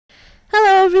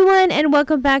everyone, and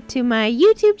welcome back to my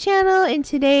YouTube channel. In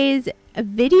today's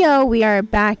video, we are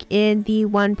back in the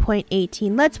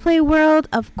 1.18 Let's Play world.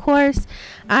 Of course,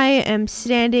 I am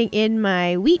standing in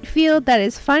my wheat field that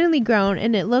is finally grown,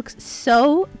 and it looks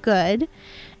so good.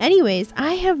 Anyways,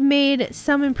 I have made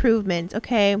some improvements.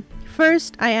 Okay,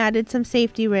 first I added some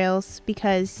safety rails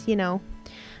because, you know,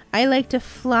 I like to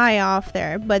fly off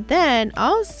there. But then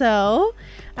also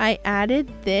I added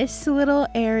this little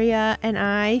area, and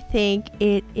I think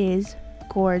it is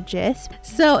gorgeous.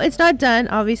 So it's not done.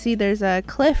 Obviously there's a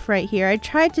cliff right here. I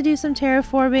tried to do some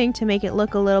terraforming to make it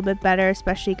look a little bit better,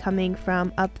 especially coming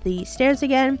from up the stairs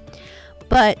again.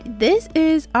 But this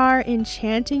is our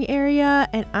enchanting area,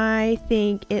 and I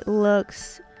think it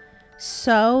looks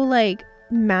so like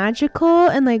magical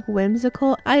and like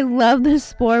whimsical. I love the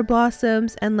spore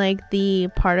blossoms and like the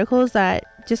particles that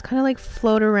just kind of like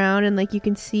float around, and like you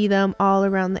can see them all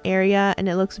around the area, and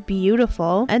it looks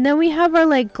beautiful. And then we have our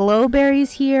like glow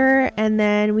berries here, and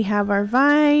then we have our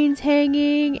vines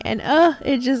hanging, and oh,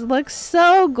 it just looks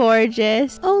so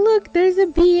gorgeous. Oh look, there's a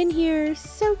bee in here,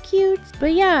 so cute.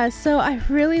 But yeah, so I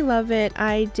really love it.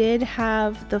 I did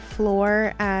have the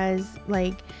floor as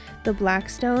like the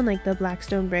blackstone, like the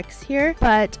blackstone bricks here,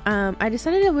 but I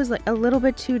decided it was like a little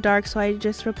bit too dark, so I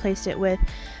just replaced it with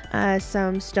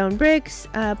some stone bricks,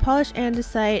 polished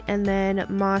andesite, and then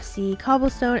mossy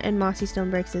cobblestone and mossy stone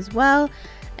bricks as well.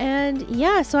 And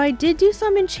yeah, so I did do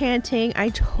some enchanting. I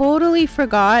totally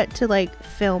forgot to like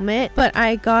film it, but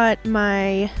I got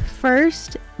my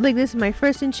first, like this is my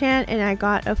first enchant, and I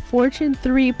got a Fortune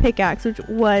 3 pickaxe, which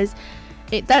was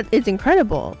it's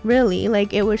incredible, really.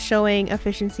 Like, it was showing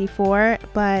efficiency 4,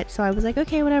 but so I was like,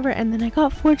 okay, whatever. And then I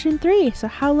got Fortune 3, so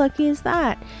how lucky is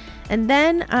that? And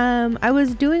then I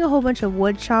was doing a whole bunch of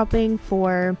wood chopping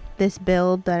for this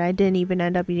build that I didn't even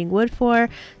end up needing wood for.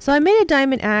 So I made a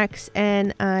diamond axe,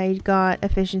 and I got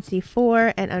efficiency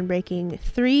 4 and unbreaking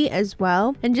 3 as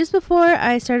well. And just before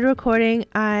I started recording,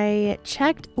 I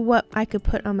checked what I could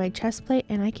put on my chest plate,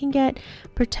 and I can get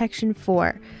protection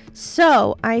 4.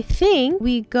 So I think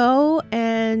we go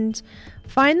and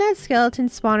find that skeleton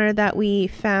spawner that we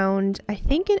found, I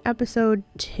think in episode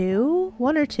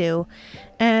 1 or 2,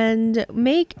 and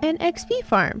make an XP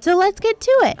farm. So let's get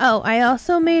to it. Oh, I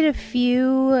also made a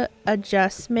few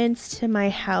adjustments to my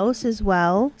house as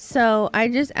well. So I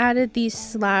just added these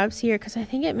slabs here because I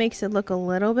think it makes it look a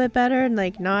little bit better and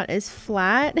like not as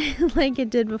flat like it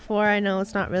did before. I know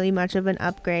it's not really much of an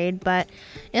upgrade, but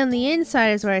on the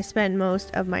inside is where I spend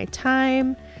most of my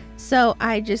time. So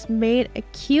I just made a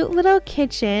cute little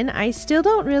kitchen. I still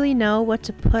don't really know what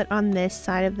to put on this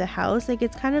side of the house. Like,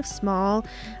 it's kind of small.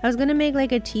 I was gonna make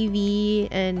like a TV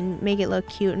and make it look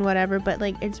cute and whatever, but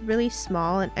like it's really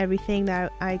small, and everything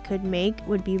that I could make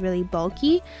would be really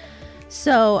bulky.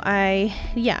 So I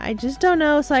just don't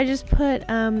know. So I just put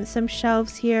some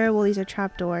shelves here. Well, these are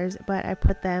trapdoors, but I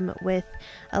put them with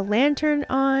a lantern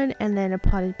on, and then a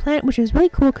potted plant, which is really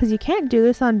cool because you can't do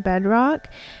this on bedrock.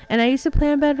 And I used to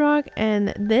play on bedrock,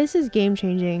 and this is game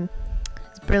changing.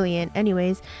 It's brilliant.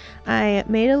 Anyways, I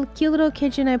made a cute little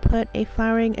kitchen. I put a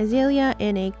flowering azalea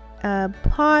in a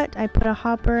pot. I put a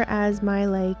hopper as my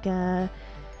like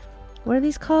what are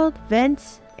these called?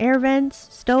 Vents? Air vents?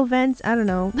 Stove vents? I don't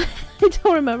know. I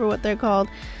don't remember what they're called.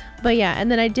 But yeah,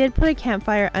 and then I did put a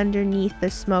campfire underneath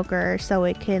the smoker so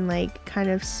it can like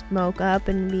kind of smoke up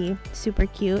and be super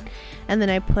cute. And then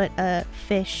I put a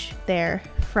fish there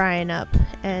frying up,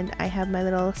 and I have my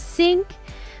little sink.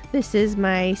 This is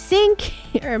my sink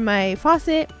or my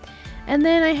faucet. And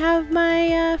then I have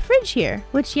my fridge here,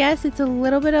 which, yes, it's a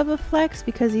little bit of a flex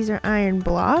because these are iron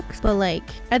blocks, but like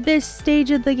at this stage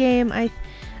of the game,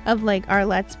 of like our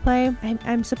let's play,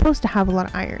 I'm supposed to have a lot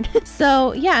of iron.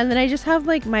 So yeah, and then I just have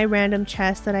like my random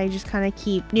chest that I just kind of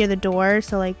keep near the door,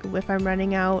 so like if I'm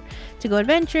running out to go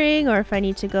adventuring, or if I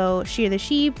need to go shear the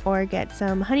sheep or get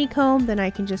some honeycomb, then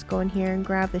I can just go in here and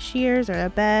grab the shears or a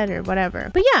bed or whatever.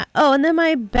 But yeah, oh, and then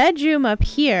my bedroom up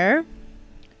here,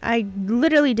 I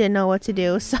literally didn't know what to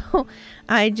do, so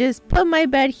I just put my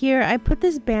bed here. I put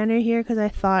this banner here because I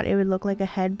thought it would look like a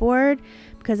headboard,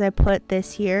 because I put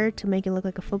this here to make it look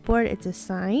like a footboard. It's a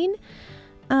sign.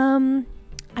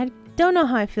 I don't know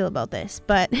how I feel about this,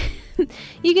 but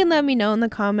you can let me know in the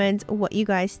comments what you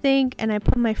guys think. And I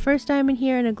put my first diamond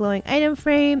here in a glowing item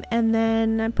frame, and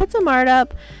then I put some art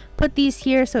up, put these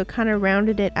here so it kind of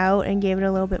rounded it out and gave it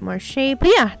a little bit more shape. But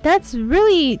yeah, that's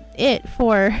really it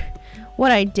for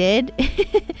what I did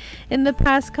in the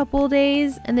past couple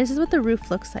days. And this is what the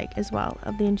roof looks like as well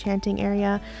of the enchanting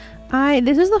area.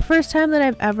 This is the first time that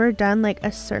I've ever done like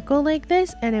a circle like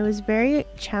this, and it was very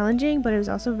challenging, but it was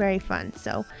also very fun.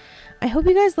 So I hope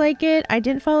you guys like it. I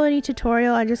didn't follow any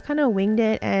tutorial. I just kind of winged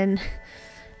it, and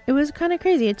it was kind of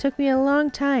crazy. It took me a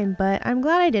long time, but I'm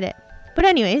glad I did it. But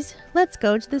anyways, let's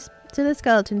go to the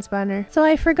skeleton spawner. So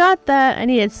I forgot that I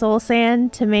needed soul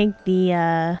sand to make the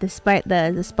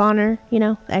spawner, you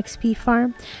know, the XP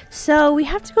farm. So we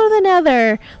have to go to the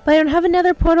Nether, but I don't have a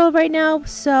Nether portal right now,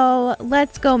 so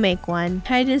let's go make one.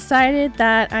 I decided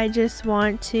that I just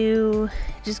want to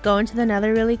just go into the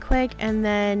Nether really quick, and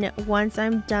then once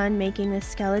I'm done making the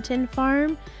skeleton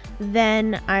farm,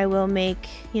 then I will make,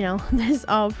 you know, this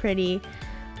all pretty.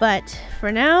 But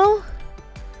for now,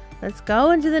 let's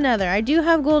go into the Nether. I do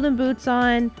have golden boots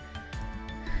on,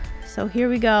 so here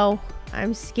we go.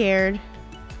 I'm scared.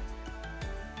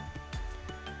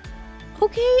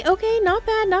 Okay, not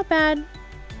bad, not bad.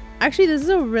 Actually, this is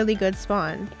a really good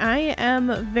spawn. I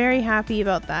am very happy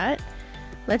about that.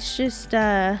 Let's just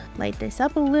light this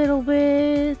up a little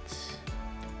bit,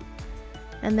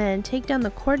 and then take down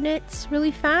the coordinates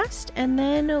really fast, and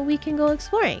then we can go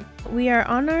exploring. We are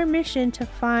on our mission to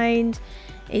find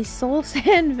a soul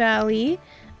sand valley.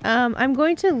 I'm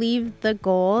going to leave the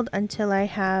gold until I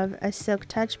have a silk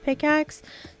touch pickaxe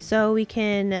so we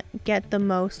can get the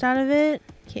most out of it.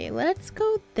 Okay, let's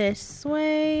go this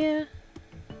way.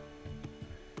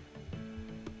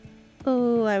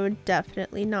 Oh, I would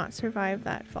definitely not survive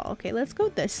that fall. Okay, let's go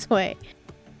this way.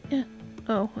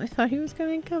 Oh, I thought he was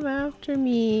gonna come after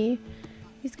me.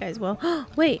 These guys will.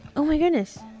 Wait, oh my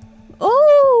goodness.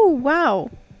 Oh,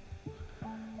 wow.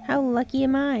 How lucky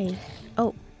am I?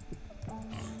 Oh.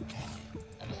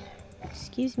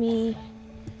 Excuse me.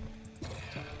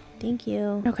 Thank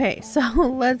you. Okay, so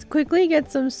let's quickly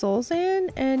get some soul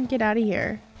sand and get out of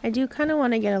here. I do kind of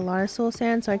want to get a lot of soul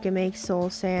sand so I can make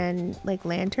soul sand like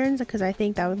lanterns, because I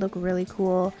think that would look really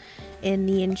cool in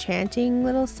the enchanting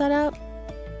little setup.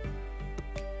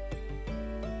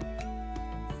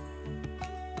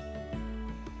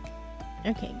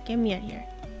 Okay, get me out of here.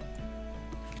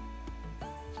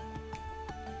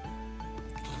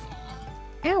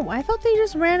 Ow, I thought they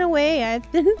just ran away. I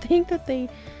didn't think that they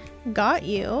got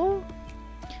you.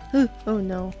 Oh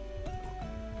no.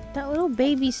 That little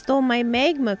baby stole my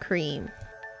magma cream.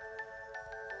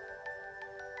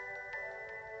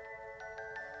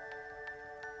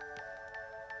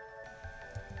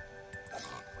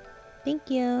 Thank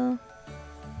you.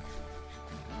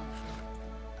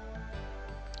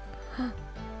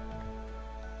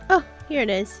 Oh, here it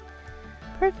is.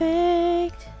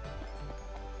 Perfect.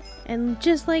 And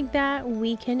just like that,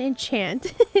 we can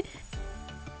enchant.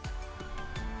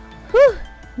 Whew,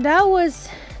 that was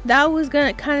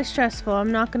kind of stressful.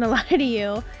 I'm not gonna lie to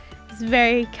you. It's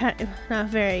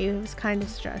it was kind of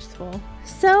stressful.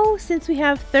 So since we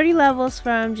have 30 levels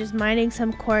from just mining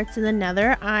some quartz in the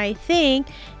Nether, I think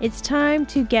it's time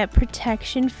to get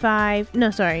protection 5.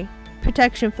 No, sorry,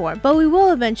 protection 4. But we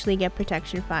will eventually get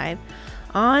protection 5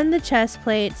 on the chest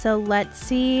plate. So let's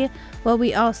see what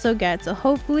we also get. So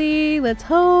hopefully, let's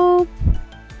hope.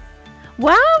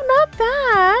 Wow, not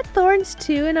bad. Thorns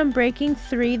 2 and Unbreaking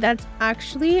 3. That's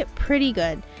actually pretty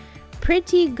good.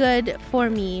 Pretty good for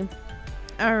me.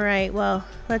 Alright, well,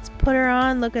 let's put her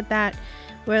on. Look at that.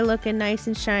 We're looking nice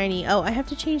and shiny. Oh, I have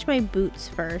to change my boots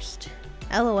first.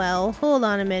 LOL. Hold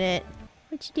on a minute.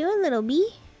 What you doing, little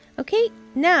bee? Okay,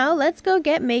 now let's go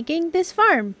get making this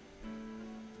farm.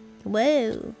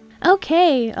 Whoa.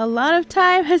 Okay, a lot of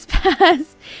time has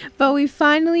passed, but we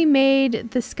finally made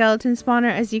the skeleton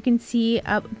spawner. As you can see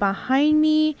up behind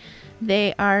me,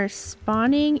 they are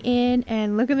spawning in,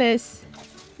 and look at this.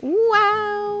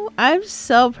 Wow, I'm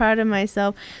so proud of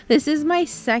myself. This is my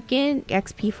second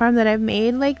XP farm that I've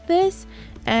made like this,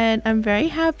 and I'm very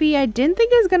happy. I didn't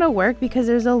think it was gonna work because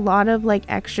there's a lot of like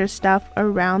extra stuff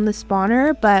around the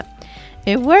spawner, but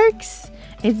it works.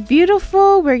 It's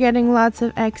beautiful. We're getting lots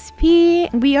of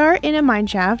XP. We are in a mine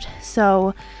shaft,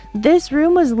 so this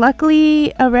room was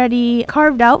luckily already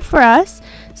carved out for us.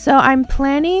 So I'm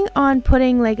planning on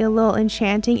putting like a little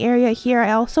enchanting area here.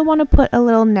 I also want to put a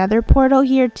little Nether portal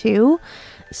here too.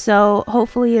 So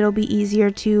hopefully it'll be easier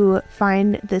to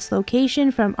find this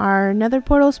location from our Nether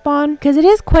portal spawn, because it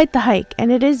is quite the hike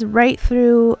and it is right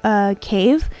through a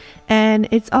cave, and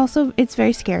it's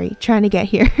very scary trying to get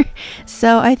here.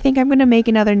 So I think I'm going to make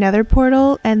another Nether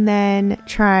portal and then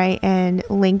try and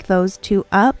link those two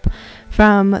up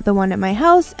from the one at my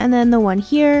house and then the one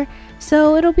here.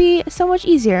 So it'll be so much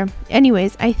easier.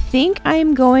 Anyways, I think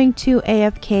I'm going to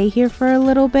AFK here for a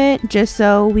little bit just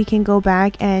so we can go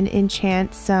back and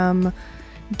enchant some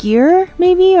gear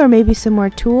maybe, or maybe some more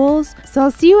tools. So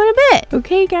I'll see you in a bit.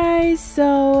 Okay guys,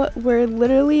 so we're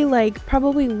literally like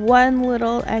probably one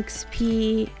little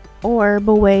XP orb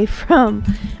away from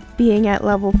being at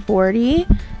level 40.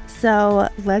 So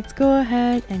let's go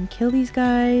ahead and kill these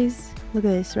guys. Look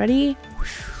at this. Ready?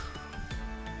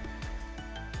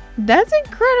 That's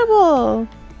incredible.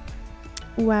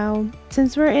 Wow.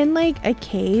 Since we're in like a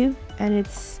cave and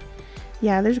it's,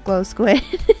 yeah, there's glow squid.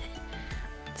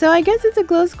 So I guess it's a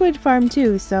glow squid farm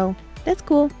too, so that's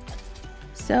cool.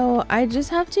 So I just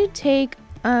have to take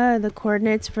the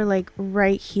coordinates for like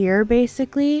right here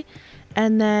basically,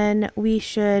 and then we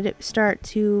should start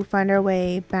to find our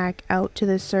way back out to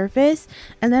the surface,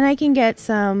 and then I can get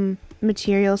some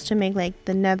materials to make like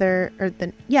the nether, or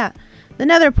the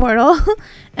nether portal.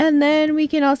 And then we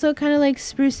can also kind of like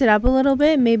spruce it up a little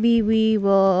bit. Maybe we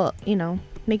will, you know,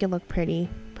 make it look pretty.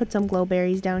 Put some glow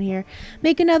berries down here,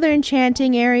 make another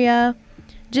enchanting area,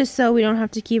 just so we don't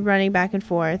have to keep running back and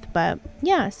forth. But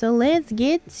yeah, so let's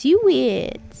get to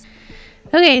it.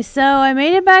 Okay, so I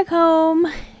made it back home.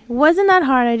 It wasn't that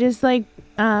hard. I just like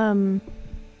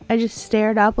I just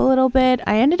stared up a little bit.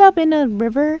 I ended up in a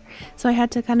river, so I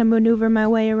had to kind of maneuver my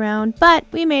way around, but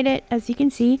we made it, as you can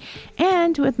see.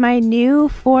 And with my new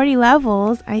 40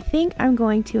 levels, I think I'm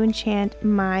going to enchant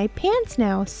my pants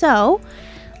now. So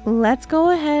let's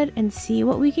go ahead and see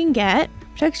what we can get.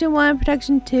 Protection 1,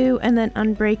 protection 2, and then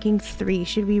unbreaking 3.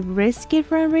 Should we risk it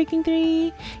for unbreaking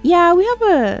 3? Yeah, we have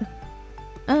a...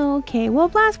 Oh, okay, well,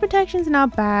 blast protection's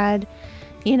not bad.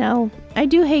 You know, I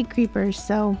do hate creepers,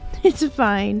 so it's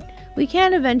fine. We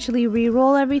can eventually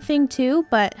re-roll everything too,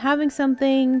 but having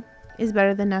something is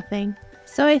better than nothing.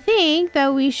 So I think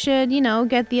that we should, you know,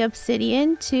 get the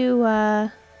obsidian to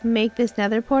make this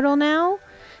nether portal now,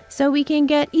 so we can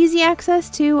get easy access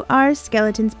to our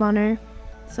skeleton spawner.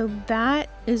 So that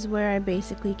is where I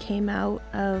basically came out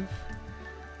of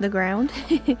the ground.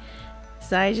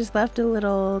 So I just left a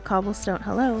little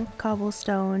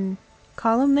cobblestone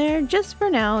column there just for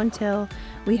now until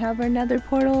we have our nether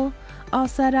portal all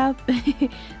set up.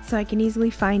 So I can easily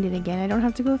find it again. I don't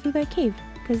have to go through that cave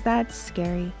because that's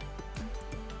scary.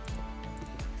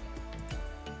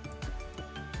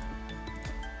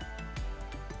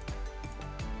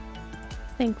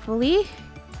 Thankfully,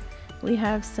 we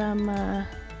have some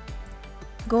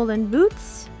golden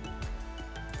boots.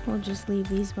 We'll just leave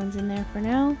these ones in there for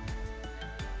now.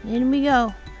 In we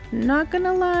go. Not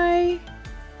gonna lie,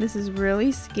 this is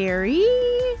really scary.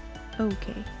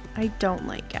 Okay, I don't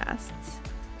like ghasts.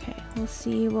 Okay, we'll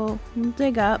see. We'll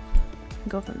dig up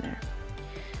and go from there.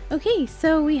 Okay,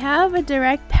 so we have a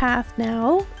direct path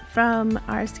now from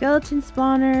our skeleton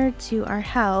spawner to our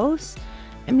house.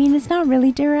 I mean, it's not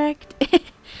really direct.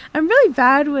 I'm really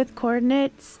bad with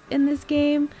coordinates in this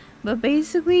game, but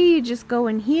basically you just go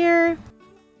in here.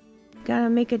 Gotta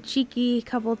make a cheeky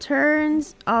couple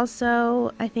turns.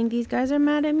 Also, I think these guys are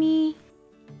mad at me.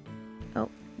 Oh,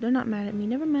 they're not mad at me.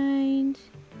 Never mind.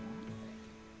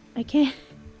 I can't.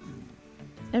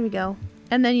 There we go.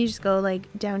 And then you just go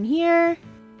like down here.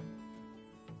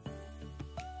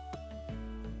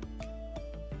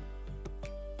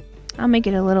 I'll make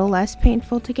it a little less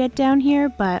painful to get down here,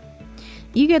 but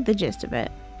you get the gist of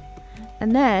it.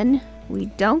 And then we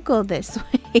don't go this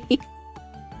way.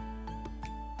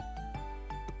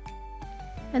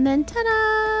 And then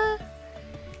ta-da!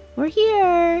 We're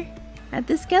here at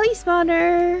the skelly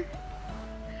spawner.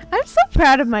 I'm so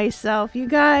proud of myself, you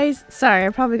guys. Sorry, I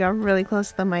probably got really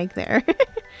close to the mic there.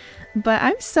 But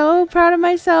I'm so proud of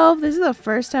myself. This is the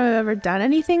first time I've ever done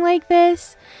anything like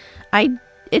this.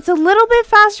 It's a little bit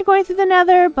faster going through the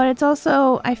nether, but it's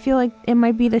also, I feel like it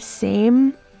might be the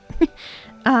same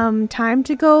time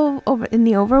to go over in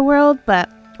the overworld, but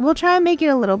we'll try and make it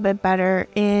a little bit better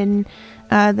in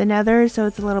the nether so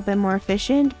it's a little bit more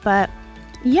efficient. But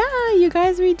yeah, you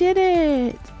guys, we did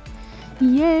it.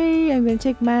 Yay. I'm gonna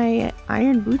take my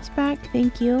iron boots back.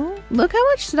 Thank you. Look how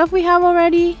much stuff we have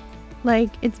already.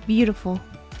 Like, it's beautiful.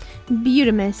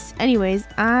 Beautimous. Anyways,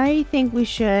 I think we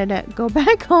should go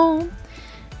back home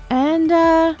and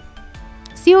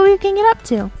see what we can get up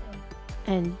to.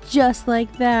 And just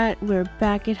like that, we're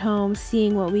back at home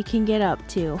seeing what we can get up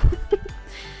to.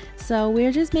 So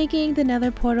we're just making the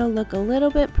nether portal look a little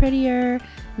bit prettier.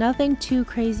 Nothing too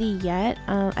crazy yet.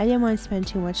 I didn't want to spend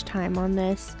too much time on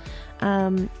this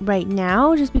right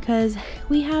now just because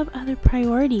we have other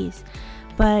priorities.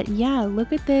 But yeah,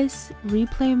 look at this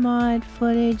replay mod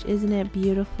footage. Isn't it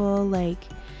beautiful? Like,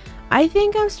 I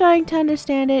think I'm starting to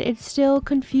understand it. It's still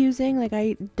confusing. Like,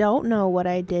 I don't know what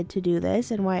I did to do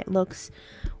this and why it looks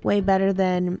way better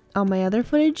than all my other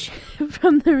footage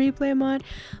from the replay mod.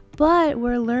 But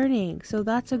we're learning, so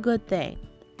that's a good thing.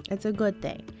 It's a good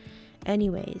thing.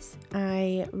 Anyways,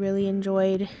 I really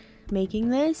enjoyed with making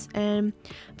this, and I'm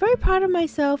very proud of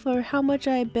myself for how much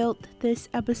I built this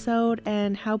episode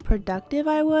and how productive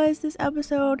I was this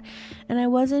episode, and I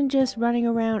wasn't just running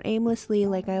around aimlessly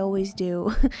like I always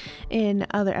do in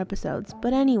other episodes.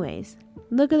 But anyways,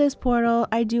 look at this portal.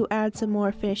 I do add some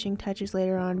more finishing touches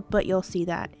later on, but you'll see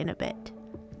that in a bit.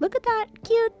 Look at that,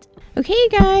 cute. Okay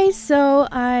guys, so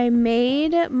I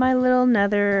made my little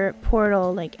nether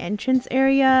portal like entrance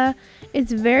area.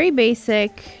 It's very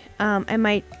basic. I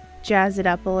might jazz it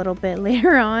up a little bit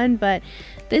later on, but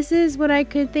this is what I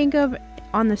could think of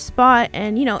on the spot,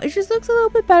 and you know, it just looks a little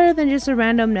bit better than just a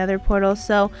random nether portal.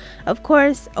 So of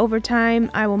course over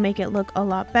time I will make it look a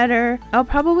lot better. I'll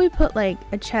probably put like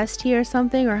a chest here or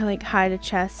something, or like hide a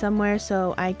chest somewhere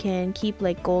so I can keep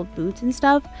like gold boots and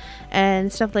stuff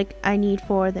like I need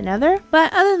for the nether.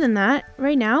 But other than that,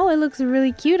 right now it looks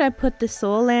really cute. I put the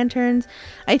soul lanterns.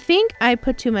 I think I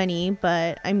put too many,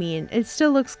 but I mean, it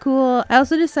still looks cool. I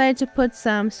also decided to put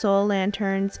some soul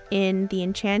lanterns in the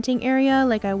enchanting area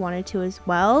like I wanted to as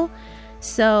well.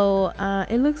 So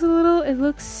it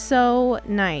looks so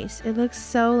nice. It looks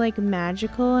so like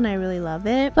magical, and I really love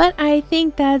it. But I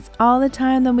think that's all the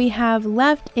time that we have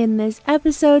left in this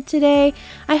episode today.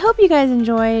 I hope you guys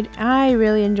enjoyed. I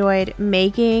really enjoyed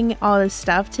making all this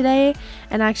stuff today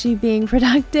and actually being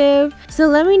productive. So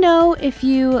let me know if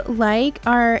you like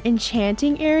our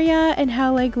enchanting area and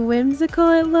how like whimsical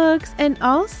it looks, and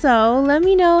also let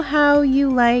me know how you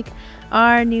like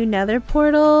our new nether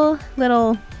portal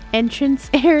little entrance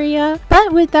area.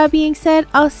 But with that being said,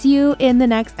 I'll see you in the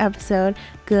next episode.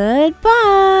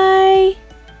 Goodbye.